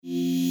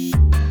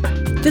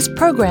This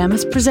program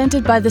is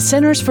presented by the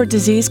Centers for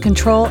Disease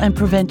Control and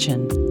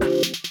Prevention.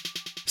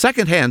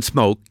 Secondhand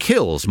smoke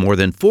kills more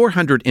than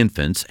 400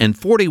 infants and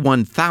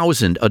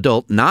 41,000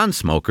 adult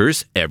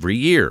non-smokers every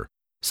year.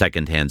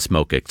 Secondhand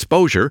smoke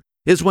exposure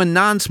is when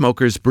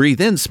non-smokers breathe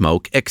in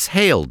smoke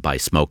exhaled by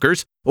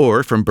smokers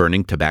or from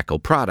burning tobacco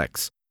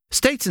products.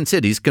 States and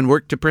cities can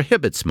work to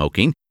prohibit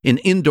smoking in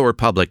indoor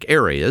public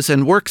areas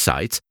and work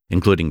sites,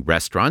 including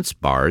restaurants,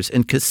 bars,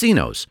 and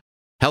casinos.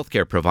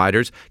 Healthcare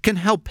providers can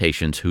help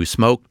patients who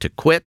smoke to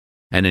quit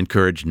and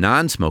encourage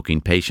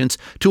non-smoking patients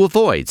to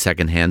avoid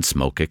secondhand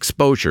smoke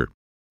exposure.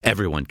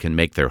 Everyone can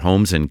make their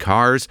homes and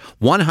cars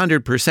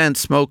 100%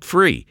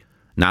 smoke-free,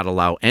 not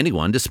allow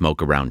anyone to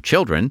smoke around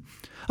children,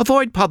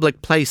 avoid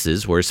public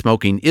places where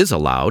smoking is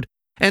allowed,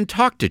 and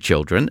talk to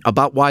children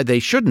about why they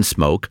shouldn't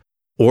smoke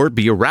or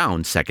be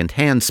around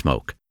secondhand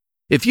smoke.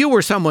 If you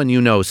or someone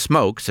you know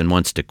smokes and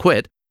wants to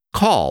quit,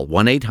 call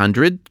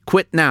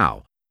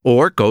 1-800-QUIT-NOW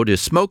or go to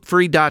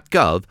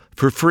smokefree.gov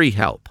for free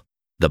help.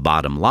 The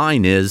bottom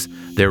line is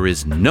there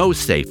is no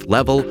safe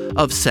level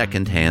of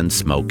secondhand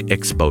smoke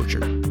exposure.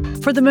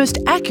 For the most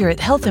accurate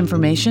health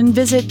information,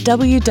 visit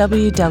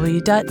www.cdc.gov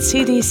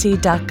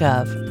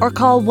or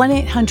call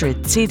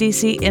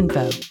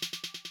 1-800-CDC-INFO.